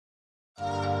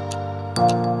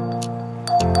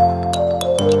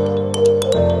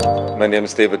My name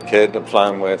is David Kidd. I'm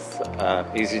flying with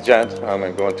EasyJet and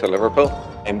I'm going to Liverpool.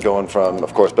 I'm going from,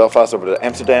 of course, Belfast over to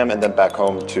Amsterdam and then back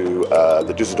home to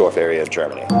the Düsseldorf area of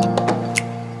Germany.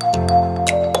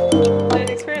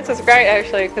 The experience was great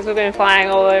actually because we've been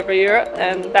flying all over Europe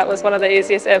and that was one of the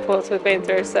easiest airports we've been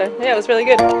through, so yeah, it was really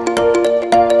good.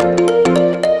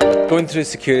 Going through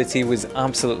security was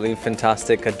absolutely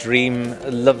fantastic, a dream.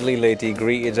 A lovely lady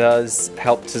greeted us,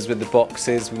 helped us with the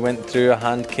boxes. We went through, a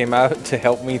hand came out to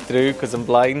help me through because I'm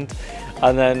blind,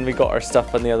 and then we got our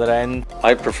stuff on the other end.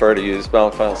 I prefer to use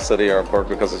Belfast City Airport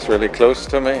because it's really close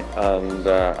to me and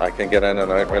I can get in and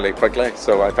out really quickly,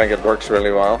 so I think it works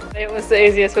really well. It was the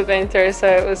easiest we've been through, so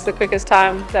it was the quickest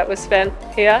time that was spent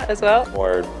here as well.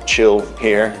 More chill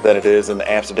here than it is in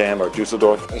Amsterdam or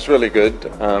Düsseldorf. It's really good.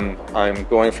 I'm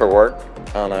going for work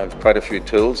and I have quite a few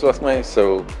tools with me,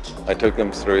 so I took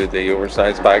them through the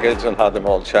oversized baggage and had them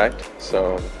all checked,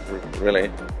 so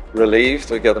really relieved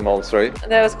to get them all through.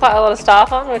 There was quite a lot of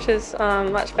staff on, which is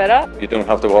much better. You don't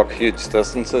have to walk huge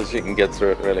distances, you can get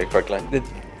through it really quickly. The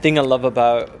thing I love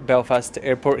about Belfast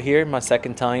Airport here, my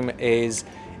second time, is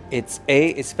it's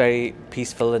very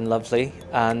peaceful and lovely,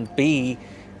 and B,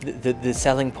 the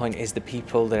selling point is the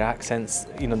people, their accents,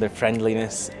 you know, their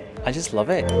friendliness. I just love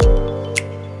it.